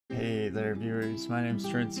Hey there viewers, my name's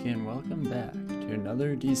Torinski and welcome back to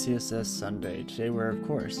another DCSS Sunday. Today we're of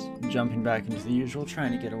course jumping back into the usual,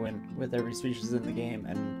 trying to get a win with every species in the game,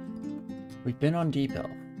 and we've been on Deep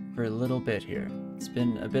Elf for a little bit here. It's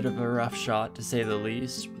been a bit of a rough shot to say the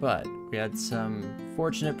least, but we had some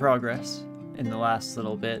fortunate progress in the last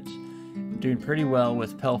little bit. Doing pretty well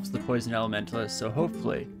with Pelf the Poison Elementalist, so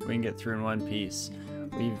hopefully we can get through in one piece.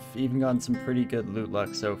 We've even gotten some pretty good loot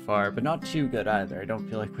luck so far, but not too good either. I don't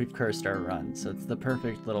feel like we've cursed our run, so it's the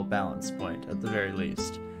perfect little balance point at the very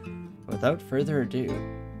least. Without further ado,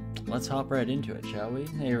 let's hop right into it, shall we?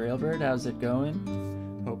 Hey Railbird, how's it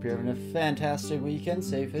going? Hope you're having a fantastic weekend.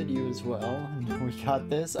 Safid, you as well. We got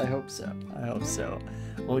this? I hope so. I hope so.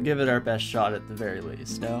 We'll give it our best shot at the very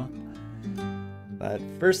least, no? But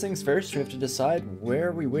first things first, we have to decide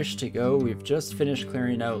where we wish to go. We've just finished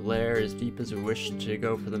clearing out Lair as deep as we wish to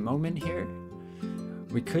go for the moment here.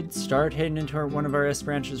 We could start heading into one of our S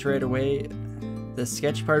branches right away. The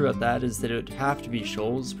sketchy part about that is that it would have to be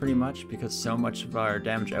shoals pretty much, because so much of our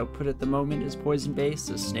damage output at the moment is poison based,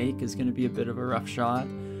 so Snake is going to be a bit of a rough shot.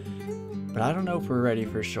 But I don't know if we're ready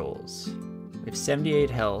for shoals. We have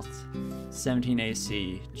 78 health, 17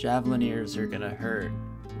 AC, Javelineers are going to hurt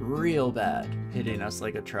real bad, hitting us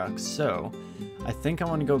like a truck, so I think I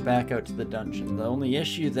want to go back out to the dungeon. The only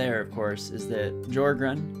issue there, of course, is that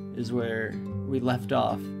Jorgrun is where we left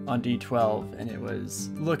off on D12, and it was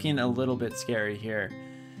looking a little bit scary here.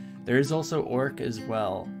 There is also Orc as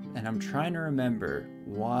well, and I'm trying to remember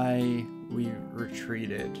why we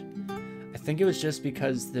retreated. I think it was just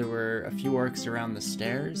because there were a few Orcs around the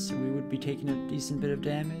stairs, so we would be taking a decent bit of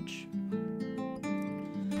damage.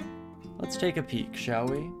 Let's take a peek, shall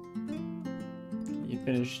we? You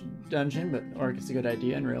finished dungeon, but Orc is a good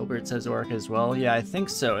idea, and Railbird says Orc as well. Yeah, I think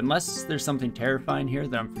so, unless there's something terrifying here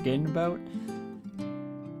that I'm forgetting about.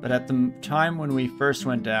 But at the time when we first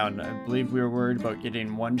went down, I believe we were worried about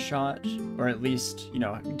getting one shot, or at least, you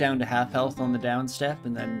know, down to half health on the down step,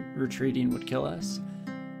 and then retreating would kill us.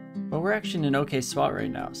 But we're actually in an okay spot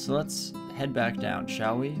right now, so let's head back down,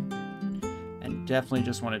 shall we? And definitely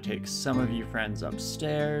just want to take some of you friends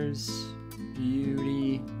upstairs.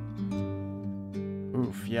 Beauty.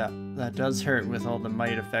 Oof, yeah, that does hurt with all the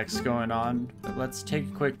might effects going on. But let's take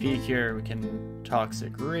a quick peek here. We can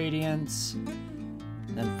Toxic Radiance.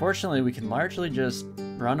 And fortunately, we can largely just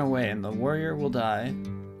run away and the warrior will die.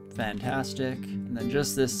 Fantastic. And then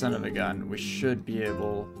just this son of a gun we should be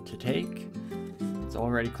able to take. It's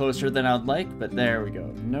already closer than I'd like, but there we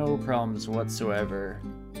go. No problems whatsoever.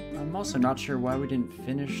 I'm also not sure why we didn't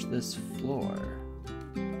finish this floor.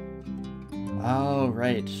 Oh,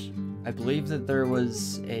 right. I believe that there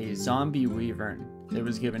was a zombie wyvern that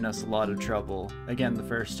was giving us a lot of trouble. Again, the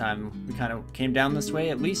first time we kind of came down this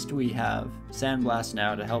way. At least we have Sandblast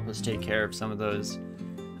now to help us take care of some of those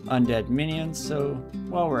undead minions. So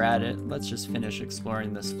while we're at it, let's just finish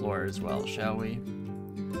exploring this floor as well, shall we?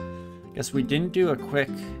 Guess we didn't do a quick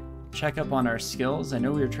check up on our skills. I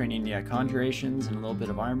know we were training, yeah, conjurations and a little bit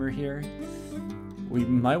of armor here. We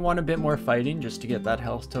might want a bit more fighting just to get that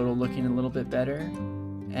health total looking a little bit better.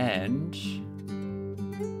 And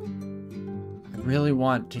I really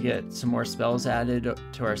want to get some more spells added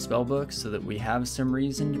to our spell book so that we have some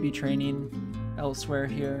reason to be training elsewhere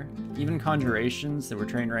here. Even conjurations that we're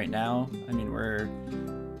training right now, I mean, we're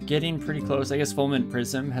getting pretty close. I guess Fulminant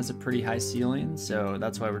Prism has a pretty high ceiling, so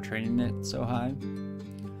that's why we're training it so high.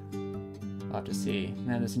 I'll have to see.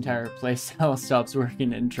 Man, this entire playstyle stops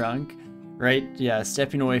working in Trunk, right? Yeah,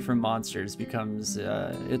 stepping away from monsters becomes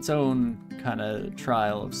its own kind of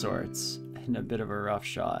trial of sorts, and a bit of a rough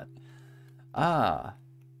shot. Ah,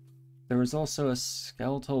 there was also a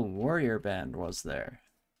skeletal warrior band, was there?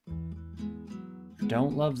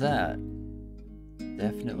 Don't love that.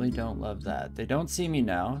 Definitely don't love that. They don't see me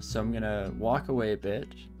now, so I'm gonna walk away a bit.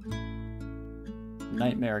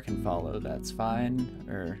 Nightmare can follow, that's fine.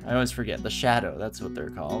 Or, I always forget, the Shadow, that's what they're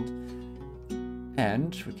called.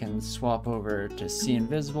 And we can swap over to See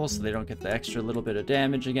Invisible so they don't get the extra little bit of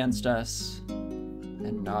damage against us.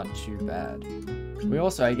 And not too bad. We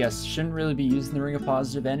also, I guess, shouldn't really be using the Ring of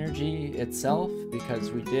Positive Energy itself,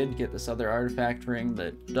 because we did get this other artifact ring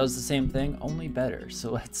that does the same thing, only better.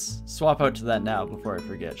 So let's swap out to that now before I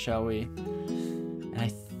forget, shall we? And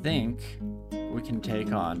I think we can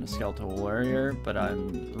take on a Skeletal Warrior, but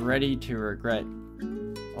I'm ready to regret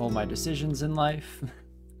all my decisions in life.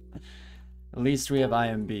 At least we have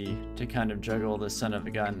IMB to kind of juggle the son of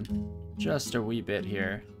a gun just a wee bit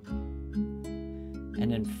here.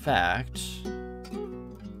 And in fact,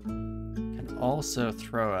 can also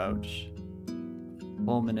throw out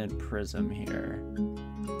Fulminant Prism here.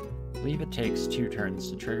 believe it takes 2 turns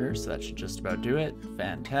to trigger, so that should just about do it.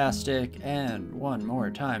 Fantastic, and one more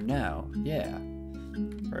time now. Yeah.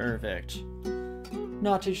 Perfect.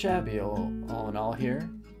 Not too shabby all in all here.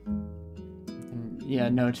 And yeah,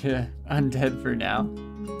 no to undead for now.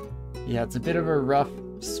 Yeah, it's a bit of a rough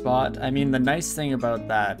spot. I mean, the nice thing about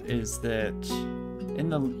that is that in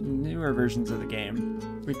the newer versions of the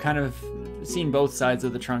game, we've kind of seen both sides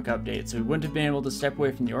of the trunk update, so we wouldn't have been able to step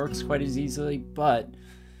away from the orcs quite as easily, but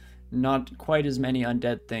not quite as many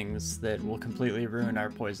undead things that will completely ruin our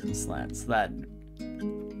poison slants. That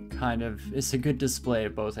kind of is a good display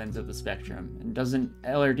of both ends of the spectrum. And doesn't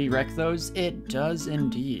LRD wreck those? It does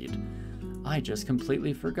indeed. I just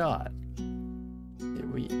completely forgot that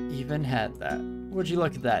we even had that. Would you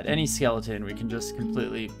look at that? Any skeleton, we can just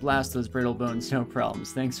completely blast those brittle bones, no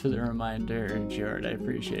problems. Thanks for the reminder, Jared, I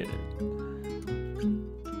appreciate it.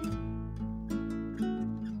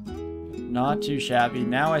 Not too shabby.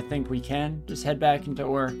 Now I think we can just head back into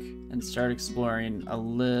Orc and start exploring a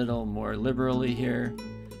little more liberally here.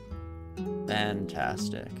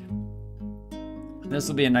 Fantastic. This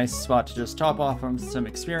will be a nice spot to just top off on some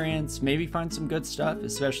experience, maybe find some good stuff,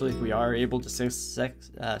 especially if we are able to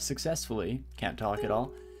successfully, can't talk at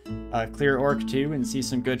all, clear Orc 2 and see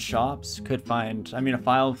some good shops. Could find, I mean, a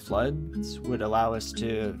File of Floods would allow us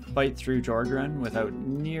to fight through Jorgrun without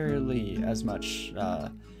nearly as much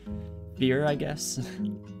fear, I guess.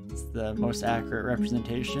 It's the most accurate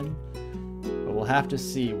representation. But we'll have to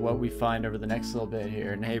see what we find over the next little bit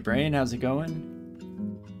here. And hey, Brain, how's it going?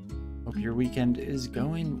 Hope your weekend is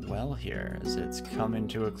going well here as it's coming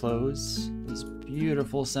to a close. This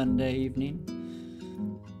beautiful Sunday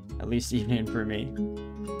evening. At least evening for me.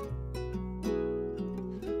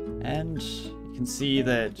 And you can see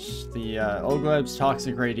that the Ogleb's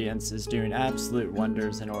Toxic Radiance is doing absolute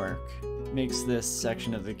wonders in Orc. Makes this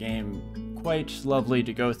section of the game quite lovely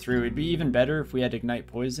to go through. It'd be even better if we had Ignite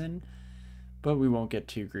Poison, but we won't get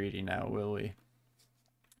too greedy now, will we?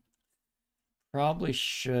 Probably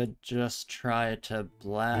should just try to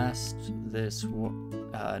blast this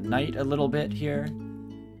knight a little bit here.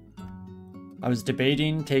 I was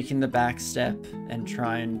debating taking the back step and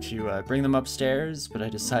trying to bring them upstairs, but I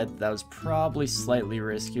decided that was probably slightly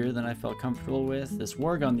riskier than I felt comfortable with. This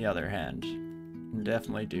warg, on the other hand, can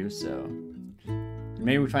definitely do so.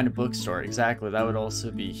 Maybe we find a bookstore. Exactly, that would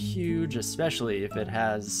also be huge, especially if it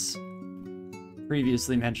has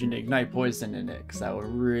previously mentioned Ignite Poison in it, because that would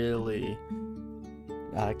really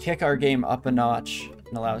kick our game up a notch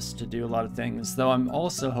and allow us to do a lot of things. Though I'm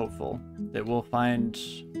also hopeful that we'll find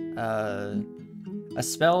a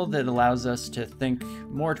spell that allows us to think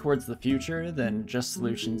more towards the future than just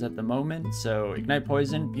solutions at the moment. So Ignite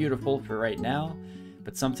Poison, beautiful for right now,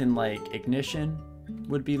 but something like Ignition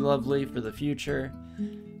would be lovely for the future.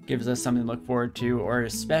 Gives us something to look forward to, or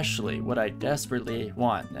especially what I desperately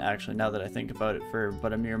want, actually now that I think about it for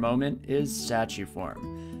but a mere moment, is statue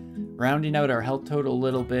form. Rounding out our health total a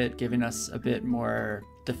little bit, giving us a bit more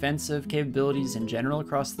defensive capabilities in general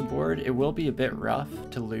across the board. It will be a bit rough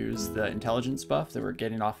to lose the intelligence buff that we're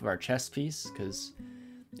getting off of our chest piece, because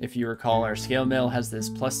if you recall, our scale mail has this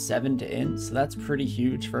 +7 to int, so that's pretty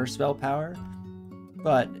huge for spell power,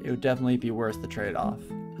 but it would definitely be worth the trade-off.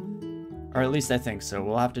 Or at least I think so.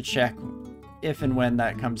 We'll have to check if and when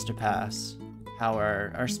that comes to pass, how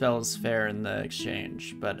our spells fare in the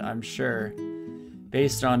exchange. But I'm sure,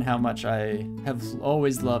 based on how much I have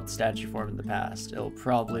always loved statue form in the past, it'll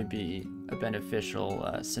probably be a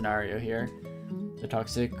beneficial scenario here. The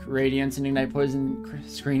Toxic Radiance and Ignite Poison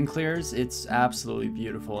screen clears, it's absolutely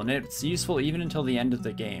beautiful. And it's useful even until the end of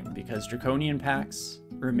the game, because Draconian packs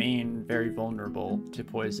remain very vulnerable to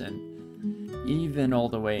poison, even all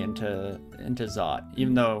the way into Zot.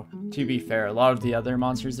 Even though, to be fair, a lot of the other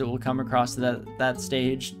monsters that will come across that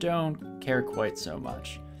stage don't care quite so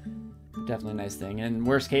much. Definitely a nice thing. And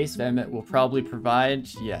worst case, Vehement will probably provide,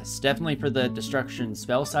 yes, definitely for the destruction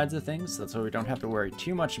spell sides of things, that's why we don't have to worry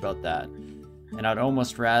too much about that. And I'd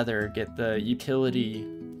almost rather get the utility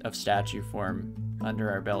of statue form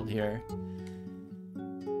under our belt here.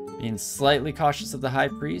 Being slightly cautious of the High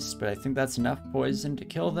Priest, but I think that's enough poison to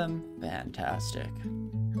kill them. Fantastic.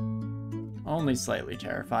 Only slightly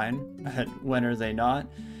terrifying, but when are they not?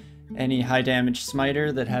 Any high damage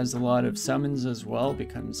smiter that has a lot of summons as well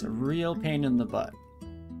becomes a real pain in the butt.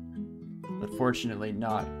 But fortunately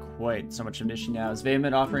not quite so much of an issue now. Is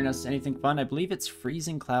Vehement offering us anything fun? I believe it's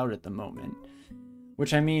Freezing Cloud at the moment.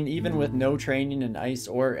 Which, I mean, even with no training in ice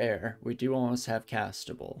or air, we do almost have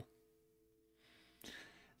castable.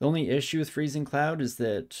 The only issue with Freezing Cloud is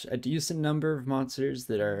that a decent number of monsters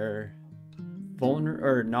that are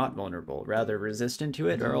not vulnerable, rather resistant to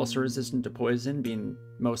it, or also resistant to poison, being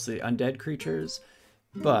mostly undead creatures.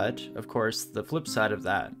 But, of course, the flip side of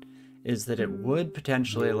that is that it would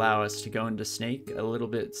potentially allow us to go into snake a little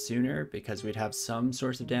bit sooner, because we'd have some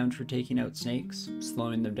source of damage for taking out snakes,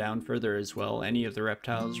 slowing them down further as well, any of the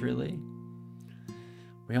reptiles really.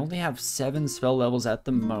 We only have 7 spell levels at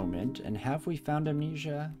the moment, and have we found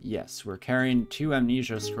amnesia? Yes, we're carrying 2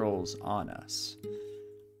 amnesia scrolls on us.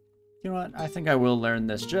 You know what, I think I will learn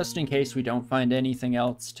this just in case we don't find anything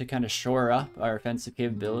else to kind of shore up our offensive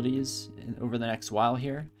capabilities over the next while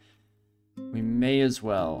here. We may as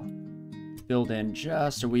well build in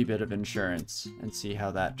just a wee bit of insurance and see how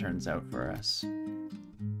that turns out for us.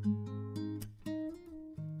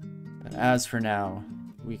 But as for now,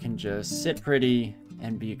 we can just sit pretty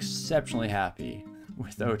and be exceptionally happy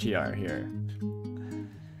with OTR here.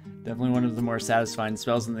 Definitely one of the more satisfying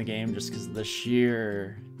spells in the game, just because of the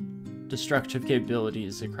sheer destructive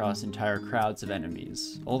capabilities across entire crowds of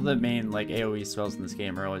enemies. All the main like AoE spells in this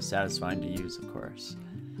game are always satisfying to use, of course.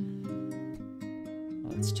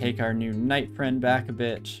 Let's take our new knight friend back a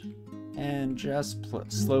bit and just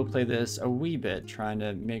slow play this a wee bit, trying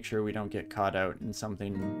to make sure we don't get caught out in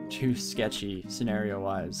something too sketchy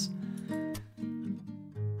scenario-wise.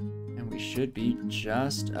 And we should be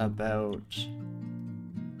just about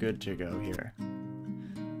good to go here.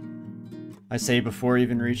 I say before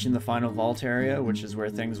even reaching the final vault area, which is where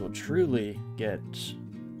things will truly get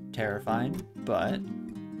terrifying, but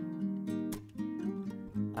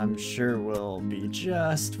I'm sure we'll be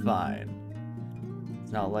just fine.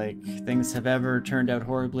 It's not like things have ever turned out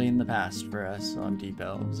horribly in the past for us on Deep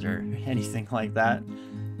Elves or anything like that.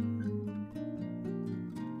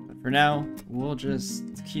 But for now, we'll just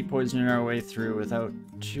keep poisoning our way through without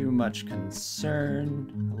too much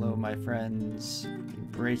concern. Hello, my friends.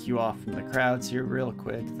 Break you off from the crowds here real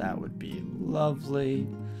quick. That would be lovely.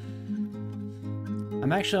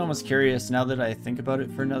 I'm actually almost curious now that I think about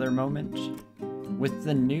it for another moment. With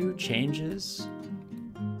the new changes,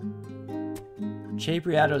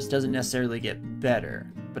 Chabriados doesn't necessarily get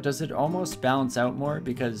better, but does it almost balance out more?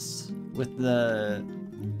 Because with the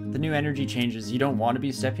new energy changes, you don't want to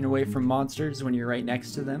be stepping away from monsters when you're right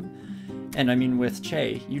next to them. And I mean, with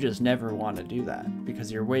Che, you just never want to do that,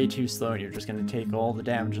 because you're way too slow and you're just going to take all the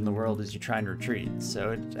damage in the world as you try and retreat.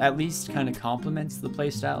 So it at least kind of complements the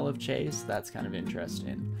playstyle of Che, so that's kind of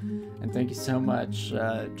interesting. And thank you so much,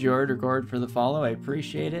 Jord or Gord, for the follow. I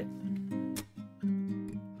appreciate it.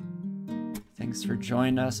 Thanks for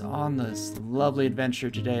joining us on this lovely adventure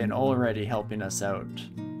today and already helping us out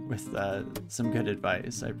with some good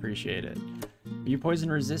advice. I appreciate it. Are you poison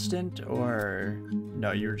resistant, or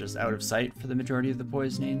no, you're just out of sight for the majority of the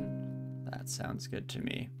poisoning? That sounds good to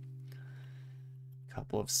me.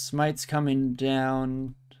 Couple of smites coming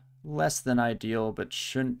down. Less than ideal, but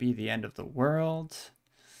shouldn't be the end of the world.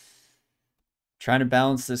 Trying to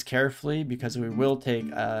balance this carefully, because we will take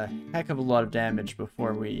a heck of a lot of damage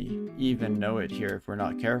before we even know it here if we're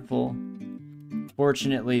not careful.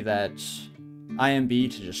 Fortunately, that IMB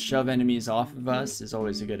to just shove enemies off of us is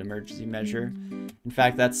always a good emergency measure. In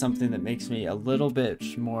fact, that's something that makes me a little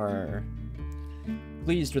bit more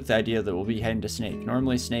pleased with the idea that we'll be heading to Snake.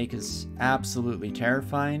 Normally Snake is absolutely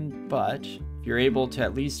terrifying, but if you're able to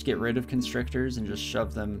at least get rid of constrictors and just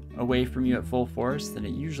shove them away from you at full force, then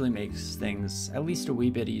it usually makes things at least a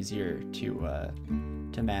wee bit easier to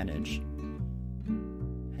manage.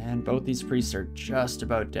 And both these priests are just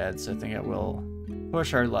about dead, so I think it will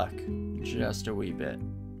push our luck just a wee bit.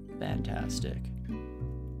 Fantastic.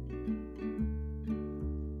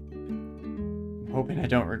 I'm hoping I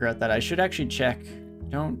don't regret that. I should actually check.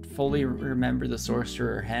 Don't fully remember the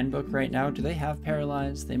Sorcerer Handbook right now. Do they have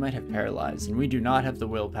Paralyzed? They might have Paralyzed, and we do not have the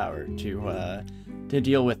willpower to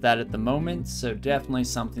deal with that at the moment, so definitely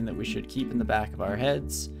something that we should keep in the back of our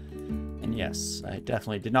heads. And yes, I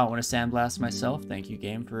definitely did not want to sandblast myself. Thank you,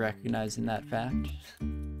 game, for recognizing that fact.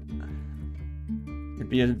 It'd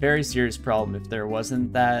be a very serious problem if there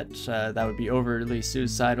wasn't that. That would be overly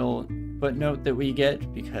suicidal footnote that we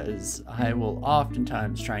get, because I will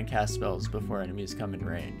oftentimes try and cast spells before enemies come in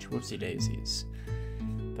range. Whoopsie daisies.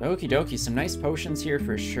 But okie dokie, some nice potions here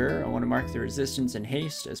for sure. I want to mark the resistance and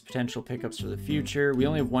haste as potential pickups for the future. We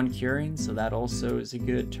only have 1 curing, so that also is a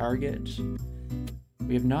good target.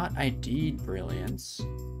 We have not ID'd Brilliance,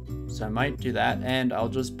 so I might do that, and I'll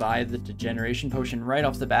just buy the Degeneration Potion right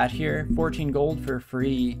off the bat here. 14 gold for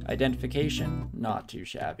free identification, not too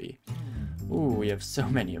shabby. Ooh, we have so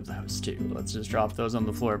many of those too. Let's just drop those on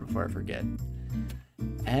the floor before I forget.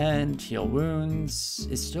 And Heal Wounds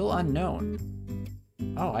is still unknown.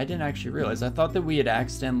 Oh, I didn't actually realize. I thought that we had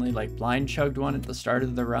accidentally like blind chugged one at the start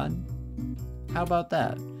of the run. How about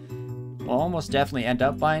that? We'll almost definitely end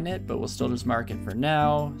up buying it, but we'll still just mark it for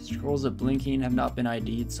now. Scrolls of Blinking have not been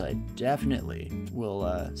ID'd, so I definitely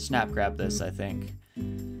will snap grab this, I think.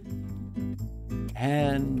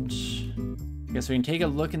 And I guess we can take a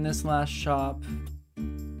look in this last shop.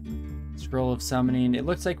 Scroll of Summoning. It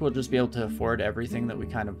looks like we'll just be able to afford everything that we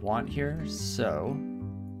kind of want here, so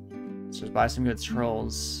let's just buy some good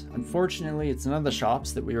scrolls. Unfortunately, it's none of the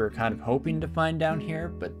shops that we were kind of hoping to find down here,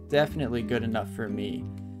 but definitely good enough for me.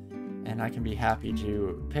 And I can be happy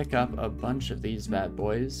to pick up a bunch of these bad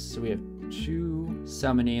boys. So we have 2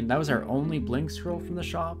 Summoning. That was our only Blink scroll from the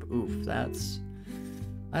shop. Oof, that's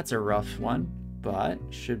a rough one, but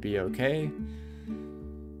should be okay.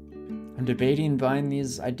 I'm debating buying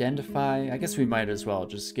these Identify. I guess we might as well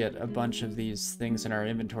just get a bunch of these things in our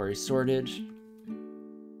inventory sorted.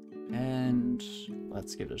 And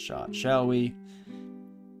let's give it a shot, shall we?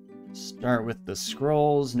 Start with the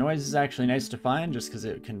scrolls. Noise is actually nice to find just because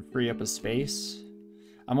it can free up a space.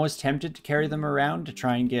 I'm always tempted to carry them around to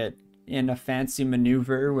try and get in a fancy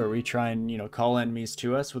maneuver where we try and, you know, call enemies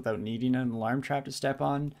to us without needing an alarm trap to step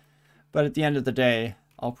on. But at the end of the day,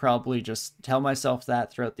 I'll probably just tell myself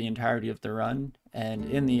that throughout the entirety of the run, and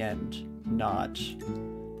in the end, not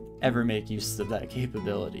ever make use of that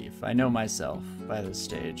capability, if I know myself by this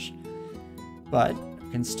stage. But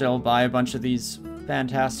I can still buy a bunch of these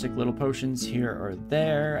fantastic little potions here or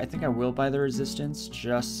there. I think I will buy the Resistance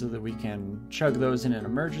just so that we can chug those in an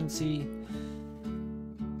emergency.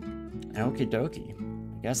 Okie dokie.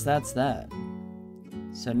 I guess that's that.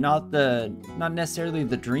 So not necessarily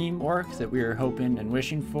the dream orc that we were hoping and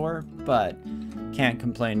wishing for, but can't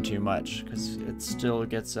complain too much because it still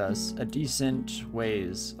gets us a decent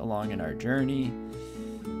ways along in our journey.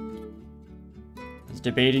 I was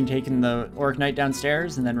debating taking the orc knight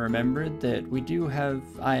downstairs and then remembered that we do have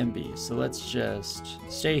IMB, so let's just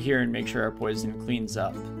stay here and make sure our poison cleans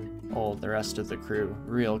up all the rest of the crew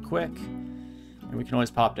real quick, and we can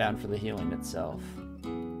always pop down for the healing itself.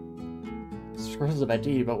 Scrolls of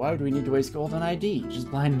ID, but why would we need to waste gold on ID?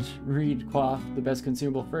 Just blind read quaff the best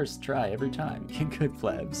consumable first try every time. Good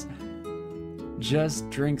plebs. Just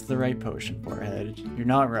drink the right potion, Forehead. You're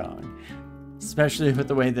not wrong. Especially with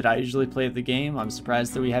the way that I usually play the game, I'm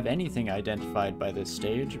surprised that we have anything identified by this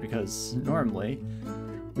stage, because normally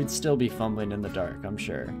we'd still be fumbling in the dark, I'm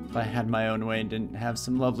sure, if I had my own way and didn't have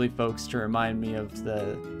some lovely folks to remind me of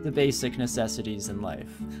the basic necessities in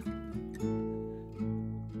life.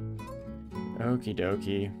 Okie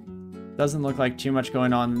dokie. Doesn't look like too much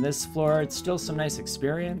going on this floor. It's still some nice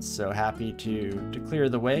experience, so happy to clear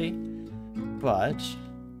the way. But,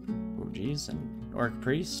 oh geez, an Orc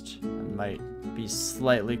Priest. I might be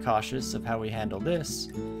slightly cautious of how we handle this.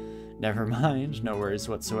 Never mind, no worries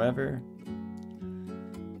whatsoever.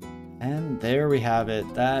 And there we have it.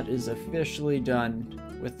 That is officially done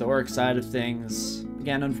with the Orc side of things.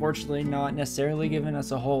 Again, unfortunately, not necessarily giving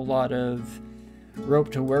us a whole lot of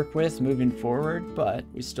rope to work with moving forward, but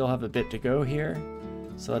we still have a bit to go here.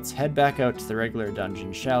 So let's head back out to the regular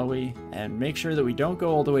dungeon, shall we? And make sure that we don't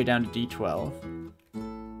go all the way down to D12.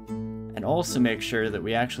 And also make sure that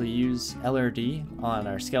we actually use LRD on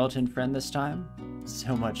our skeleton friend this time.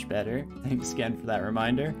 So much better. Thanks again for that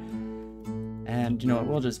reminder. And you know what,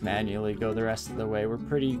 we'll just manually go the rest of the way. We're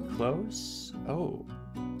pretty close. Oh,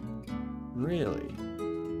 really?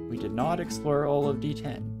 We did not explore all of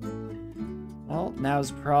D10. Well,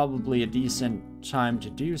 now's probably a decent time to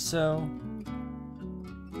do so.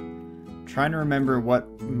 Trying to remember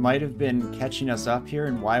what might have been catching us up here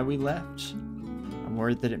and why we left. I'm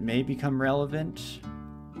worried that it may become relevant.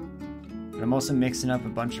 But I'm also mixing up a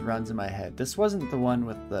bunch of runs in my head. This wasn't the one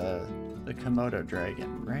with the Komodo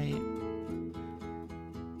dragon, right?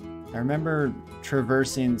 I remember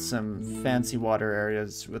traversing some fancy water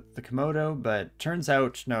areas with the Komodo, but turns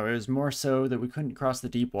out, no, it was more so that we couldn't cross the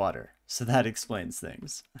deep water. So that explains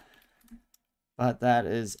things. But that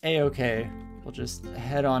is a-okay. We'll just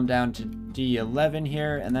head on down to D11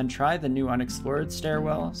 here and then try the new unexplored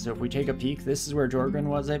stairwell. So if we take a peek, this is where Jorgren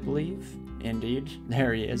was, I believe. Indeed.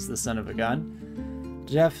 There he is, the son of a gun.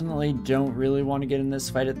 Definitely don't really want to get in this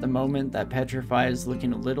fight at the moment. That Petrify is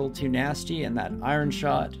looking a little too nasty, and that Iron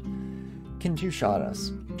Shot can two-shot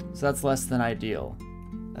us. So that's less than ideal,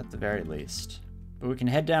 at the very least. But we can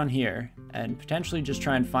head down here and potentially just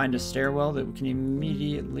try and find a stairwell that we can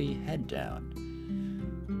immediately head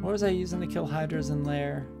down. What was I using to kill Hydras in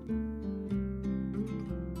Lair?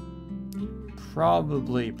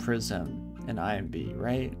 Probably Prism and IMB,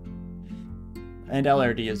 right? And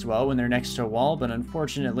LRD as well when they're next to a wall, but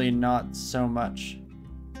unfortunately not so much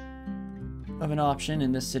of an option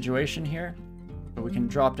in this situation here. But we can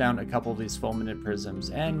drop down a couple of these fulminate prisms,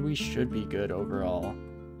 and we should be good overall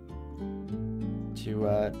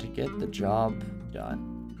to get the job done.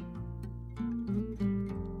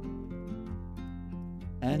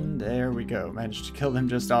 And there we go. Managed to kill them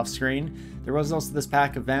just off screen. There was also this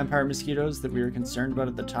pack of vampire mosquitoes that we were concerned about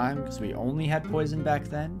at the time because we only had poison back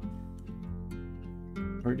then.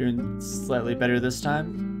 We're doing slightly better this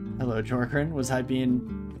time. Hello, Jorgren. Was I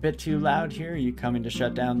being a bit too loud here? Are you coming to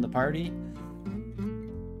shut down the party?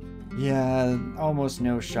 Yeah, almost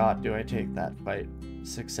no shot do I take that fight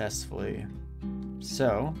successfully.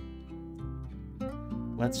 So,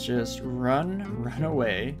 let's just run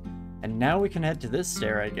away. And now we can head to this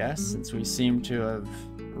stair, I guess, since we seem to have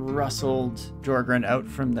rustled Jorgren out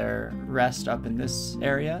from their rest up in this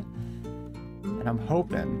area. And I'm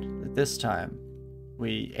hoping that this time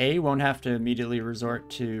we, A, won't have to immediately resort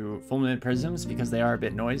to fulminate prisms because they are a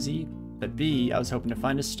bit noisy, but B, I was hoping to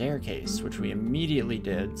find a staircase, which we immediately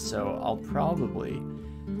did, so I'll probably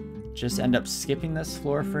just end up skipping this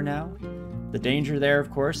floor for now. The danger there,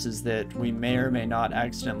 of course, is that we may or may not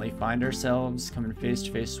accidentally find ourselves coming face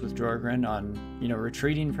to face with Jorgren on, you know,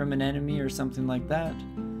 retreating from an enemy or something like that.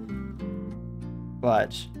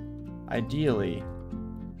 But ideally,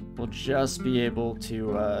 we'll just be able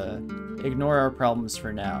to ignore our problems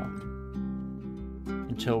for now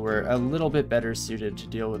until we're a little bit better suited to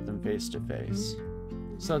deal with them face to face.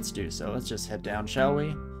 So let's do so. Let's just head down, shall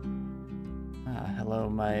we? Hello,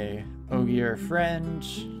 my Ogier friend.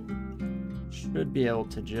 Should be able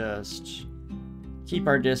to just keep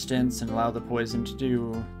our distance and allow the poison to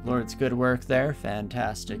do Lord's good work there.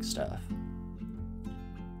 Fantastic stuff.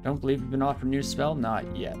 Don't believe you've been offered a new spell?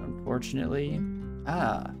 Not yet, unfortunately.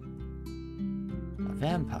 A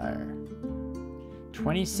vampire.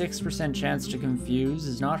 26% chance to confuse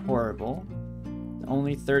is not horrible.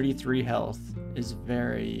 Only 33 health is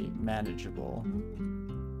very manageable.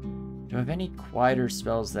 Do I have any quieter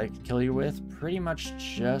spells that I could kill you with? Pretty much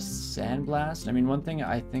just Sandblast. I mean, one thing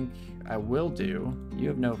I think I will do, you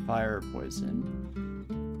have no fire or poison.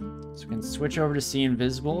 So we can switch over to See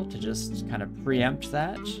Invisible to just kind of preempt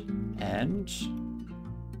that. And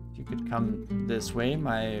if you could come this way,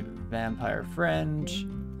 my vampire friend,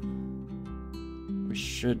 we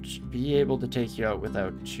should be able to take you out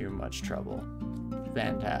without too much trouble.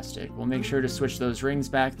 Fantastic. We'll make sure to switch those rings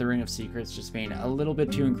back. The Ring of Secrets just being a little bit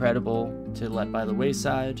too incredible to let by the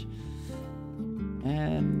wayside.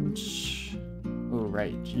 And... oh,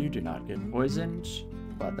 right. You do not get poisoned,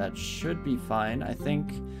 but that should be fine. I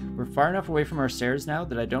think we're far enough away from our stairs now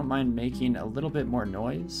that I don't mind making a little bit more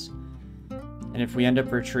noise. And if we end up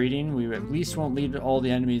retreating, we at least won't lead all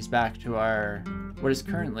the enemies back to our... what is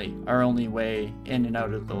currently our only way in and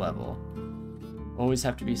out of the level. Always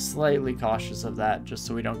have to be slightly cautious of that, just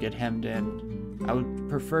so we don't get hemmed in. I would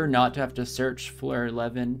prefer not to have to search floor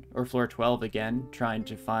 11 or floor 12 again, trying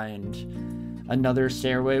to find another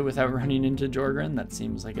stairway without running into Jorgren. That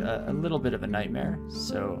seems like a little bit of a nightmare,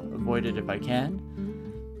 so avoid it if I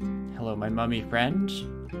can. Hello, my mummy friend.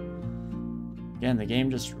 Again, the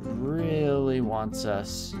game just really wants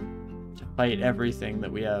us to fight everything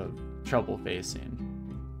that we have trouble facing.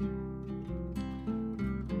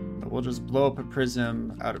 We'll just blow up a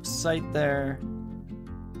prism out of sight there.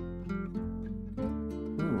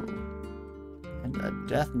 Ooh. And a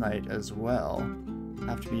Death Knight as well.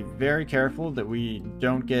 Have to be very careful that we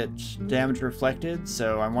don't get damage reflected,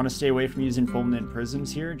 so I want to stay away from using fulminate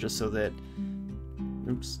prisms here, just so that...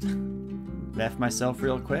 oops. Messed myself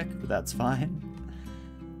real quick, but that's fine.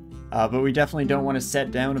 But we definitely don't want to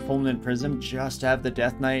set down a fulminate prism just to have the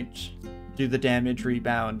Death Knight do the damage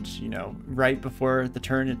rebound, you know, right before the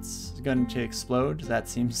turn it's going to explode. That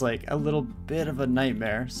seems like a little bit of a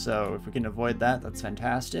nightmare, so if we can avoid that, that's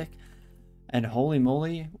fantastic. And holy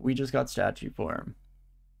moly, we just got statue form.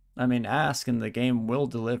 I mean, ask and the game will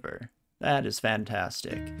deliver. That is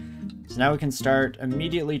fantastic. So now we can start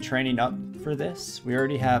immediately training up for this. We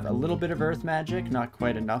already have a little bit of earth magic, not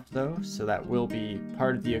quite enough though, so that will be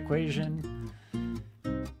part of the equation.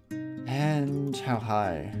 And how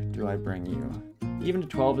high do I bring you? Even to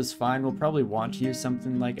 12 is fine. We'll probably want to use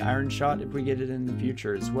something like Iron Shot if we get it in the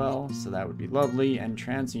future as well, so that would be lovely, and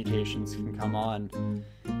transmutations can come on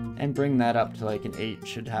and bring that up to like an 8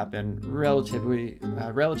 should happen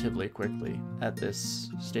relatively quickly at this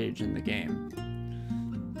stage in the game.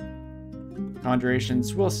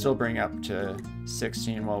 Conjurations will still bring up to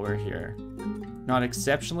 16 while we're here. Not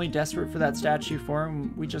exceptionally desperate for that statue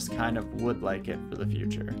form, we just kind of would like it for the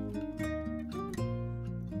future.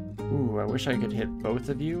 Ooh, I wish I could hit both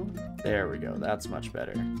of you. There we go, that's much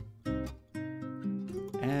better.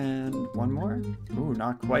 And one more. Ooh,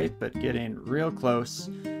 not quite, but getting real close.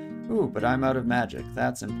 Ooh, but I'm out of magic.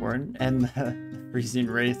 That's important. And the freezing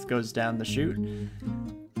wraith goes down the chute.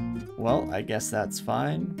 Well, I guess that's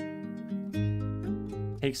fine.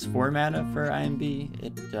 Takes 4 mana for IMB.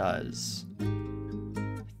 It does.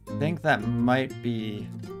 I think that might be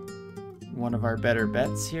one of our better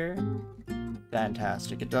bets here.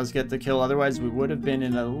 Fantastic. It does get the kill. Otherwise, we would have been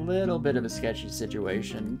in a little bit of a sketchy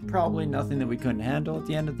situation. Probably nothing that we couldn't handle at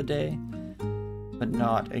the end of the day, but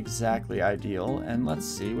not exactly ideal. And let's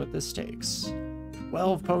see what this takes.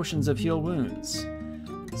 12 potions of heal wounds.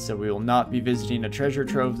 So we will not be visiting a treasure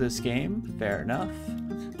trove this game. Fair enough.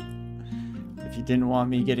 If you didn't want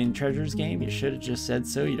me getting treasures game, you should have just said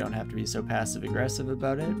so. You don't have to be so passive aggressive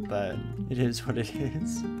about it, but it is what it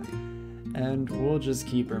is. And we'll just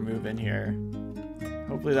keep her moving here.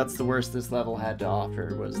 Hopefully that's the worst this level had to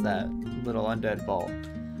offer, was that little undead vault.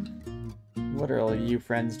 What are all you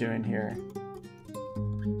friends doing here?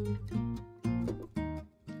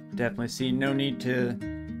 Definitely see no need to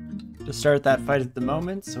start that fight at the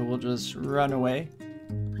moment, so we'll just run away.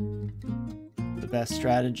 The best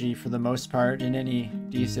strategy for the most part in any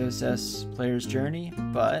DCSS player's journey,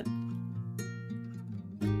 but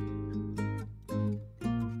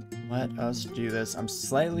let us do this. I'm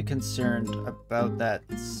slightly concerned about that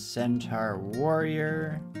Centaur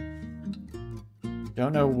Warrior.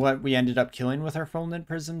 Don't know what we ended up killing with our Fulminant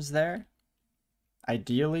Prisms there.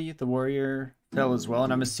 Ideally, the Warrior fell as well,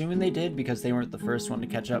 and I'm assuming they did because they weren't the first one to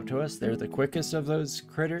catch up to us. They're the quickest of those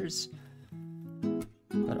critters.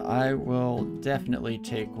 But I will definitely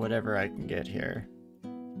take whatever I can get here.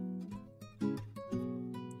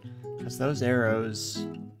 Because those arrows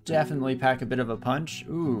definitely pack a bit of a punch.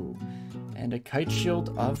 Ooh, and a Kite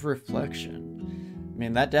Shield of Reflection. I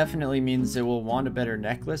mean, that definitely means it will want a better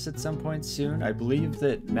necklace at some point soon. I believe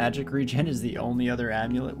that magic regen is the only other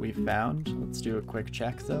amulet we've found. Let's do a quick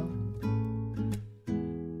check, though.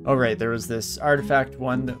 Oh, right, there was this artifact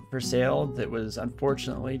one for sale that was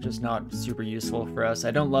unfortunately just not super useful for us. I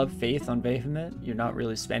don't love Faith on Baphomet. You're not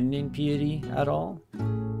really spending piety at all.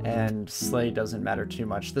 And Slay doesn't matter too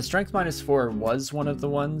much. The Strength -4 was one of the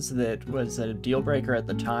ones that was a deal breaker at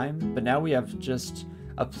the time, but now we have just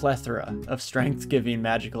a plethora of strength-giving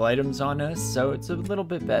magical items on us, so it's a little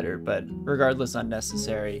bit better, but regardless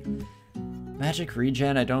unnecessary. Magic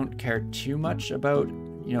regen I don't care too much about,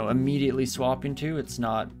 you know, immediately swapping to. It's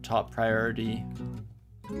not top priority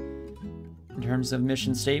in terms of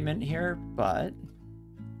mission statement here, but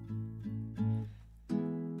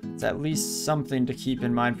it's at least something to keep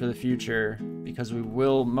in mind for the future, because we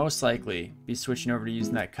will most likely be switching over to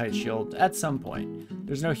using that Kite Shield at some point.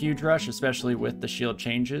 There's no huge rush, especially with the shield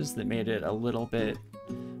changes that made it a little bit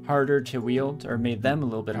harder to wield, or made them a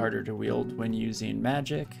little bit harder to wield when using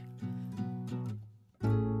magic.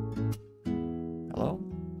 Hello?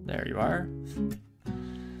 There you are.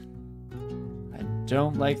 I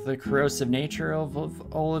don't like the corrosive nature of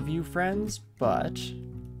all of you friends, but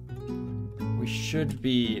we should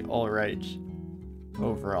be alright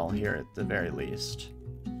overall here at the very least.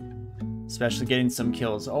 Especially getting some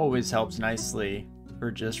kills always helps nicely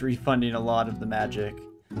for just refunding a lot of the magic.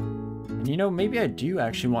 And you know, maybe I do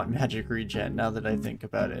actually want magic regen now that I think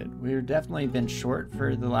about it. We've definitely been short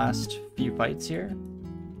for the last few fights here.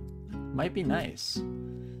 Might be nice.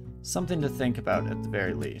 Something to think about at the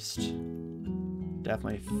very least.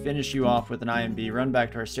 Definitely finish you off with an IMB, run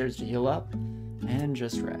back to our stairs to heal up, and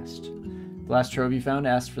just rest. The last trove you found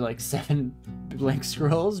asked for like 7 blink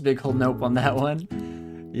scrolls. Big ol' nope on that one.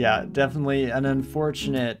 Yeah, definitely an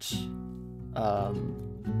unfortunate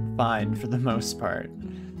find for the most part.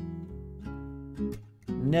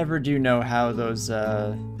 Never do know how those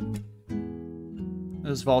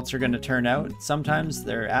vaults are going to turn out. Sometimes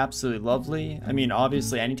they're absolutely lovely. I mean,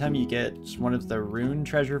 obviously, anytime you get one of the rune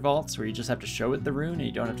treasure vaults where you just have to show it the rune and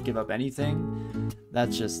you don't have to give up anything,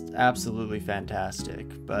 that's just absolutely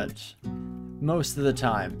fantastic. But most of the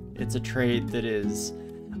time, it's a trade that is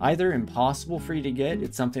either impossible for you to get.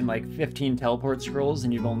 It's something like 15 teleport scrolls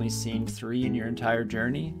and you've only seen 3 in your entire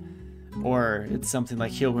journey. Or it's something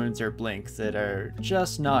like heal wounds or blink that are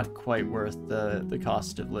just not quite worth the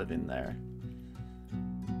cost of living there.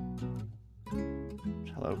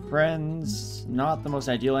 Hello friends. Not the most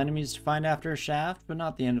ideal enemies to find after a shaft, but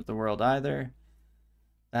not the end of the world either.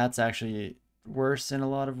 That's actually worse in a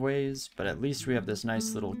lot of ways, but at least we have this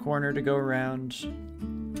nice little corner to go around.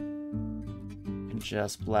 And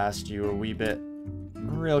just blast you a wee bit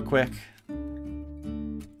real quick.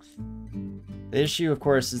 The issue, of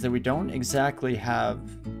course, is that we don't exactly have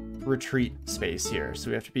retreat space here,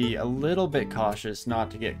 so we have to be a little bit cautious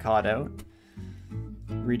not to get caught out.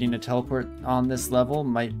 Reading a teleport on this level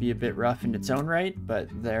might be a bit rough in its own right, but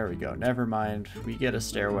there we go. Never mind. We get a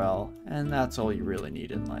stairwell, and that's all you really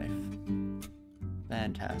need in life.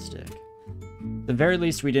 Fantastic. At the very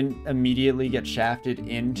least, we didn't immediately get shafted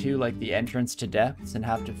into, like, the entrance to depths and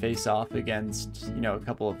have to face off against, you know, a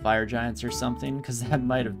couple of fire giants or something, because that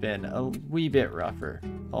might have been a wee bit rougher,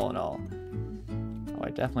 all in all. Oh,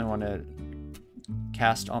 I definitely want to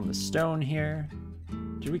cast on the stone here.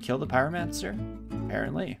 Did we kill the pyromancer?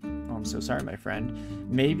 Apparently. Oh, I'm so sorry, my friend.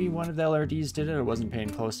 Maybe one of the LRDs did it. I wasn't paying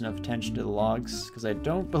close enough attention to the logs, because I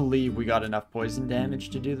don't believe we got enough poison damage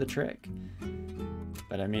to do the trick.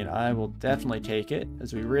 But I mean, I will definitely take it,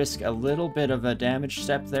 as we risk a little bit of a damage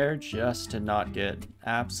step there, just to not get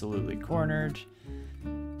absolutely cornered.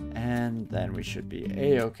 And then we should be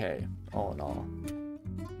a-okay, all in all.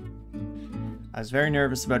 I was very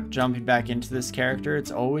nervous about jumping back into this character.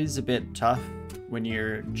 It's always a bit tough when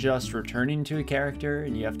you're just returning to a character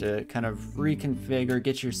and you have to kind of reconfigure,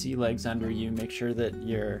 get your sea legs under you, make sure that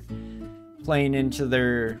you're playing into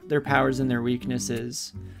their powers and their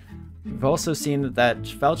weaknesses. We've also seen that that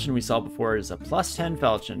falchion we saw before is a +10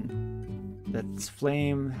 falchion. That's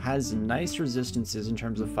flame has nice resistances in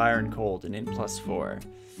terms of fire and cold, and in +4.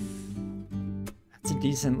 That's a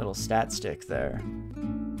decent little stat stick there.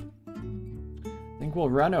 I think we'll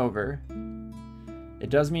run over. It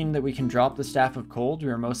does mean that we can drop the Staff of Cold. We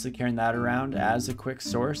are mostly carrying that around as a quick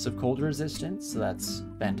source of cold resistance, so that's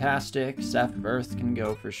fantastic. Staff of Earth can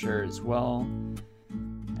go for sure as well.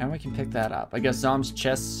 And we can pick that up. I guess Zom's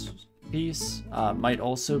chest piece might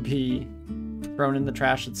also be thrown in the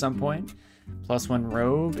trash at some point. +1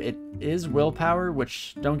 robe. It is willpower,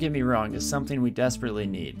 which, don't get me wrong, is something we desperately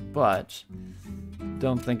need, but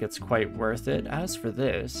don't think it's quite worth it. As for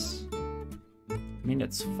this, I mean,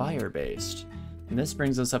 it's fire-based. And this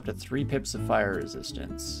brings us up to 3 pips of fire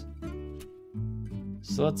resistance.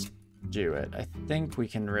 So let's do it. I think we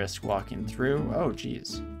can risk walking through. Oh,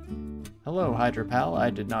 geez. Hello, Hydropal. I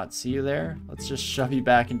did not see you there. Let's just shove you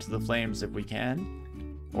back into the flames if we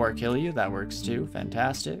can. Or kill you. That works too.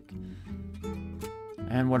 Fantastic.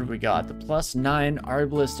 And what have we got? The +9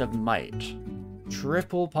 Arbalist of Might.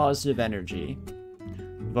 Triple positive energy.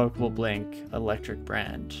 Evocable Blink. Electric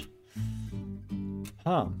Brand.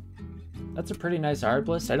 Huh. That's a pretty nice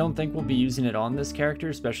Arbalist. I don't think we'll be using it on this character,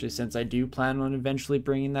 especially since I do plan on eventually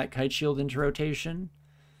bringing that Kite Shield into rotation.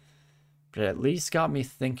 But it at least got me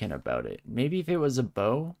thinking about it. Maybe if it was a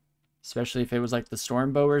bow, especially if it was like the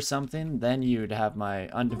Storm Bow or something, then you'd have my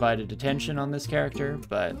undivided attention on this character.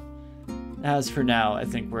 But as for now, I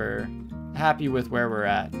think we're happy with where we're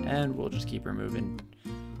at, and we'll just keep her moving.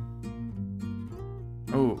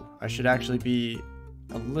 Oh, I should actually be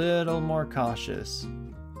a little more cautious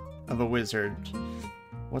of a wizard.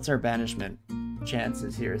 What's our banishment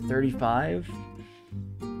chances here? 35?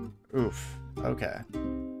 Oof. Okay.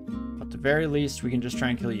 At the very least, we can just try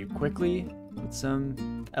and kill you quickly with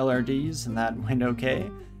some LRDs, and that went okay.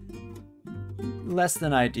 Less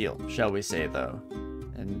than ideal, shall we say, though.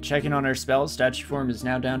 And checking on our spells, Statue Form is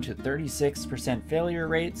now down to 36% failure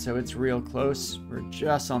rate, so it's real close. We're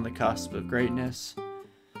just on the cusp of greatness.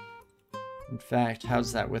 In fact,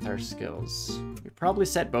 how's that with our skills? We probably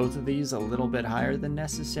set both of these a little bit higher than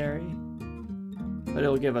necessary, but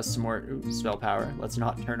it'll give us some more spell power. Let's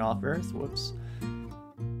not turn off Earth. Whoops.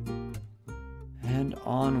 And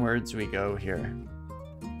onwards we go here.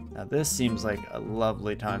 Now this seems like a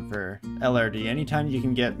lovely time for LRD. Anytime you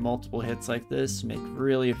can get multiple hits like this, make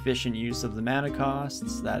really efficient use of the mana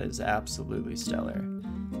costs, that is absolutely stellar.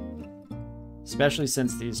 Especially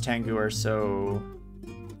since these Tengu are so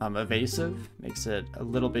evasive, makes it a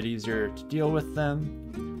little bit easier to deal with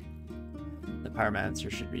them. The Pyromancer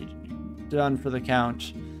should be done for the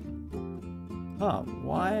count. Huh,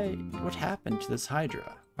 why? What happened to this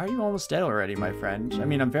Hydra? Why are you almost dead already, my friend? I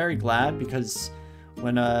mean, I'm very glad, because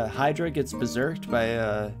when a Hydra gets berserked by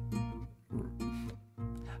a...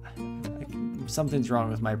 something's wrong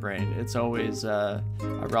with my brain. It's always a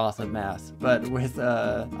Wrath of Math. But with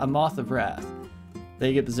a Moth of Wrath,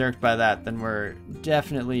 they get berserked by that, then we're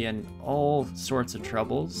definitely in all sorts of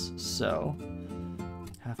troubles, so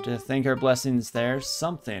have to thank our blessings there.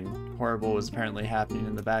 Something horrible was apparently happening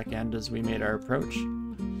in the back end as we made our approach.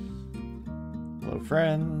 Hello,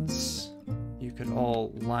 friends. You could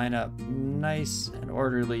all line up nice and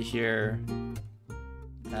orderly here.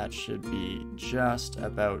 That should be just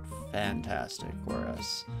about fantastic for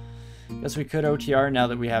us. Guess we could OTR now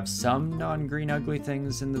that we have some non-green ugly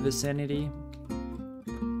things in the vicinity.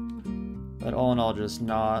 But all in all, just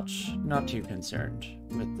not too concerned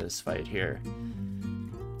with this fight here.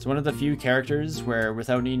 It's one of the few characters where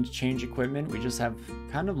without needing to change equipment, we just have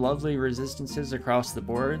kind of lovely resistances across the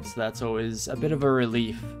board, so that's always a bit of a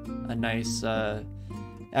relief. A nice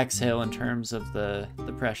exhale in terms of the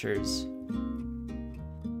pressures.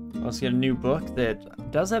 We also get a new book that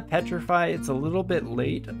does have Petrify. It's a little bit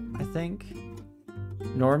late, I think.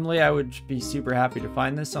 Normally I would be super happy to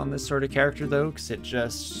find this on this sort of character though, because it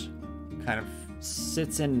just kind of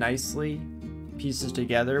sits in nicely, pieces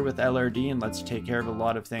together with LRD, and lets you take care of a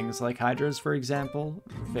lot of things like Hydras, for example.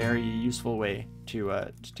 Very useful way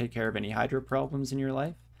to take care of any Hydra problems in your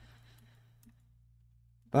life.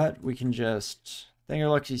 But we can just thank our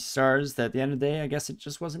lucky stars that at the end of the day, I guess it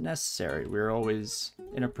just wasn't necessary. We were always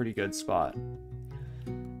in a pretty good spot.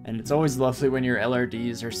 And it's always lovely when your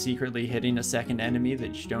LRDs are secretly hitting a second enemy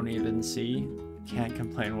that you don't even see. Can't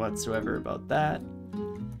complain whatsoever about that.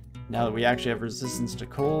 Now that we actually have resistance to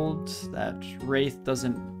cold, that Wraith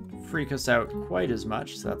doesn't freak us out quite as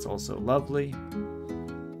much, so that's also lovely.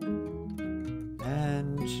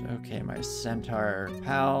 And, okay, my Centaur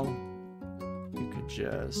pal, you could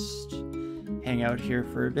just hang out here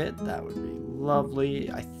for a bit. That would be lovely.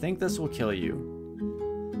 I think this will kill you.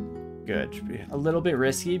 Good. A little bit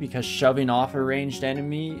risky because shoving off a ranged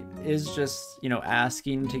enemy is just, you know,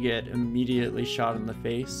 asking to get immediately shot in the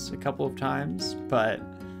face a couple of times, but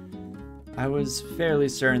I was fairly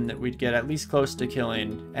certain that we'd get at least close to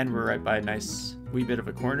killing, and we're right by a nice wee bit of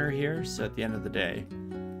a corner here, so at the end of the day,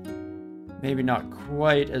 maybe not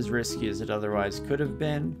quite as risky as it otherwise could have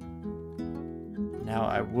been. Now,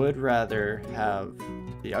 I would rather have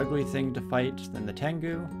the ugly thing to fight than the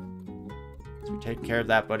Tengu. So we take care of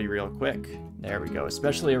that buddy real quick. There we go.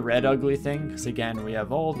 Especially a red ugly thing, because again, we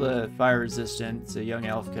have all the fire resistance a young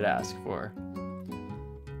elf could ask for.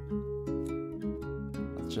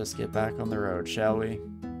 Let's just get back on the road, shall we?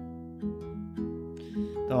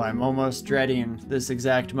 Though I'm almost dreading this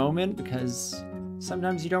exact moment, because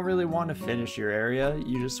sometimes you don't really want to finish your area.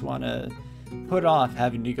 You just want to put off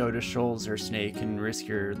having to go to Shoals or Snake and risk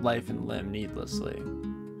your life and limb needlessly.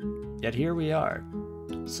 Yet here we are.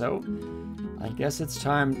 So, I guess it's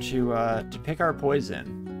time to pick our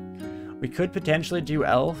poison. We could potentially do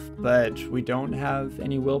Elf, but we don't have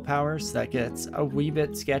any willpower, so that gets a wee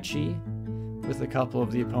bit sketchy with a couple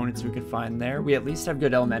of the opponents we could find there. We at least have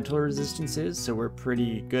good elemental resistances, so we're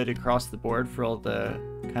pretty good across the board for all the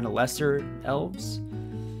kind of lesser elves.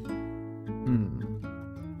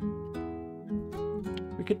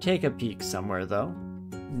 We could take a peek somewhere though.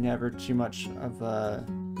 Never too much of a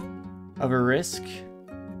risk,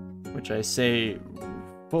 which I say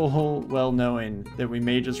full well knowing that we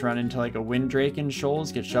may just run into like a Windrake in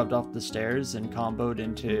Shoals, get shoved off the stairs and comboed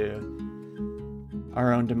into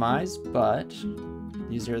our own demise, but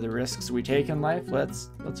these are the risks we take in life. Let's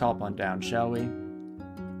hop on down, shall we?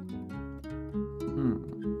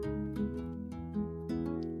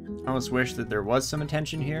 I almost wish that there was some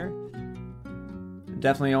attention here.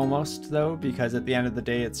 Definitely almost, though, because at the end of the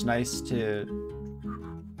day, it's nice to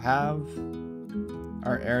have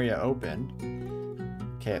our area open.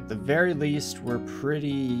 Okay, at the very least, we're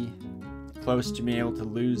pretty close to being able to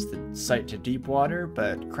lose the sight to deep water,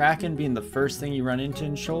 but Kraken being the first thing you run into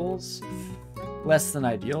in Shoals, less than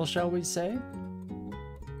ideal, shall we say?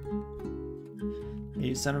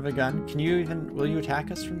 You son of a gun. Will you attack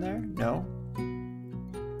us from there? No?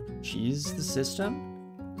 Cheese the system?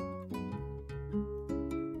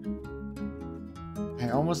 I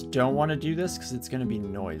almost don't want to do this because it's going to be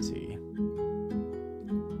noisy.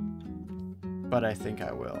 But I think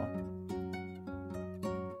I will.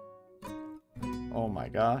 Oh my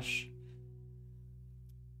gosh.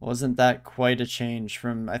 Wasn't that quite a change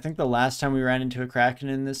from, I think the last time we ran into a Kraken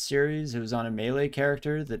in this series, it was on a melee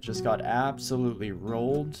character that just got absolutely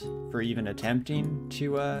rolled for even attempting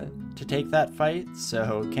to take that fight,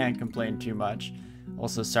 so can't complain too much.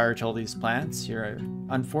 Also, sorry to all these plants. Your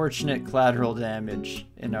unfortunate collateral damage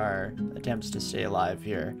in our attempts to stay alive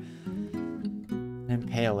here.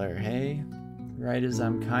 Impaler, hey? Right as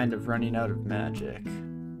I'm kind of running out of magic.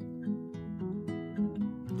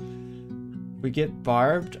 If we get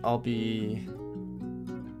barbed, I'll be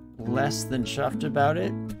less than chuffed about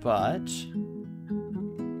it, but you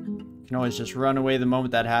can always just run away the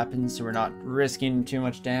moment that happens, so we're not risking too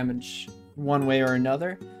much damage one way or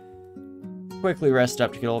another. Quickly rest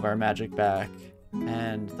up to get all of our magic back,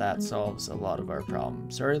 and that solves a lot of our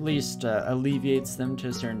problems, or at least alleviates them to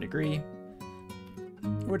a certain degree,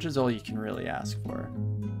 which is all you can really ask for.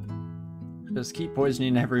 Just keep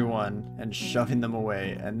poisoning everyone and shoving them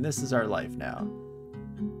away, and this is our life now.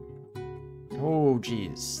 Oh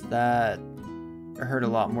geez, that hurt a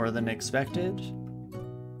lot more than expected.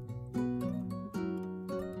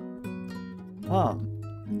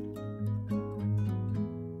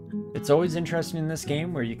 It's always interesting in this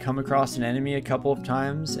game where you come across an enemy a couple of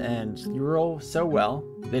times and you roll so well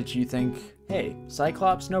that you think, hey,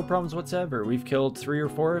 Cyclops, no problems whatsoever. We've killed 3 or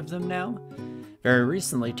 4 of them now. Very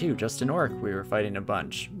recently too, just in Orc we were fighting a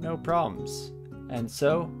bunch. No problems. And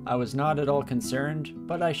so, I was not at all concerned,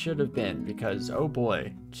 but I should have been, because oh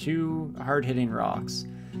boy, 2 hard-hitting rocks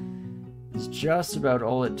is just about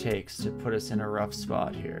all it takes to put us in a rough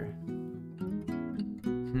spot here.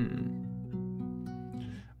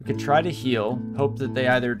 We could try to heal, hope that they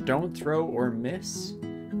either don't throw or miss,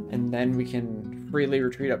 and then we can freely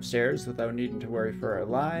retreat upstairs without needing to worry for our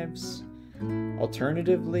lives.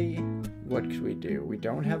 Alternatively, what could we do? We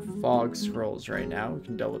don't have fog scrolls right now. We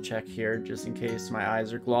can double check here just in case my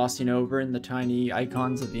eyes are glossing over in the tiny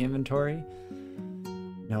icons of the inventory.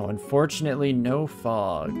 No, unfortunately, no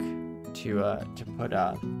fog to put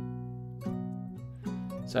up.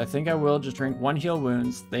 So I think I will just drink 1 heal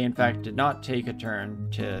wounds. They in fact did not take a turn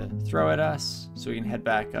to throw at us, so we can head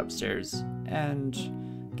back upstairs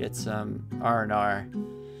and get some R&R.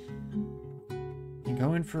 And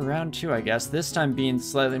go in for round 2, I guess. This time being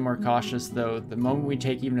slightly more cautious, though. The moment we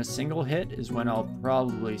take even a single hit is when I'll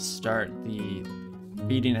probably start the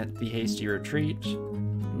beating at the hasty retreat.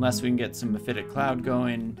 Unless we can get some Mephitic Cloud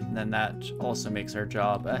going, and then that also makes our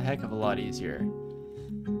job a heck of a lot easier.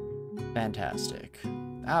 Fantastic.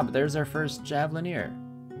 Ah, but there's our first Javelineer.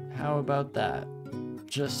 How about that?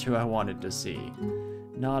 Just who I wanted to see.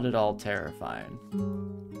 Not at all terrifying.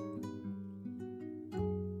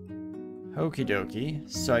 Okie dokie.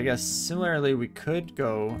 So I guess similarly we could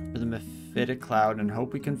go for the Mephitic Cloud and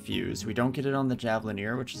hope we confuse. We don't get it on the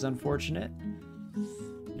Javelineer, which is unfortunate.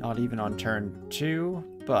 Not even on turn 2,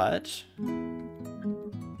 but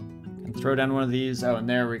can throw down one of these. Oh, and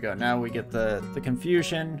there we go. Now we get the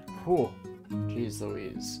confusion. Whew. Jeez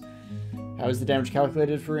Louise. How is the damage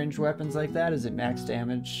calculated for ranged weapons like that? Is it max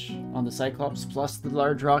damage on the Cyclops plus the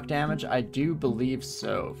large rock damage? I do believe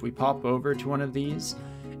so. If we pop over to one of these,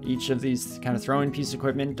 each of these kind of throwing piece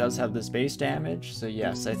equipment does have this base damage. So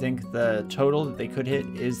yes, I think the total that they could hit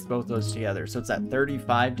is both those together. So it's at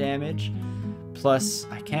 35 damage. Plus,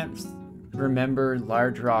 I can't remember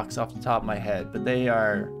large rocks off the top of my head, but they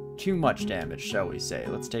are too much damage, shall we say.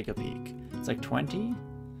 Let's take a peek. It's like 20?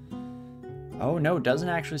 Oh no, it doesn't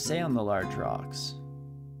actually say on the large rocks.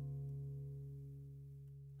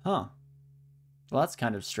 Huh. Well, that's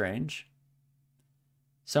kind of strange.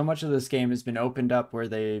 So much of this game has been opened up where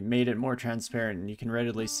they made it more transparent and you can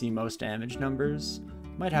readily see most damage numbers.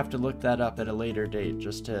 Might have to look that up at a later date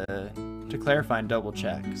just to clarify and double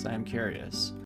check, because I am curious.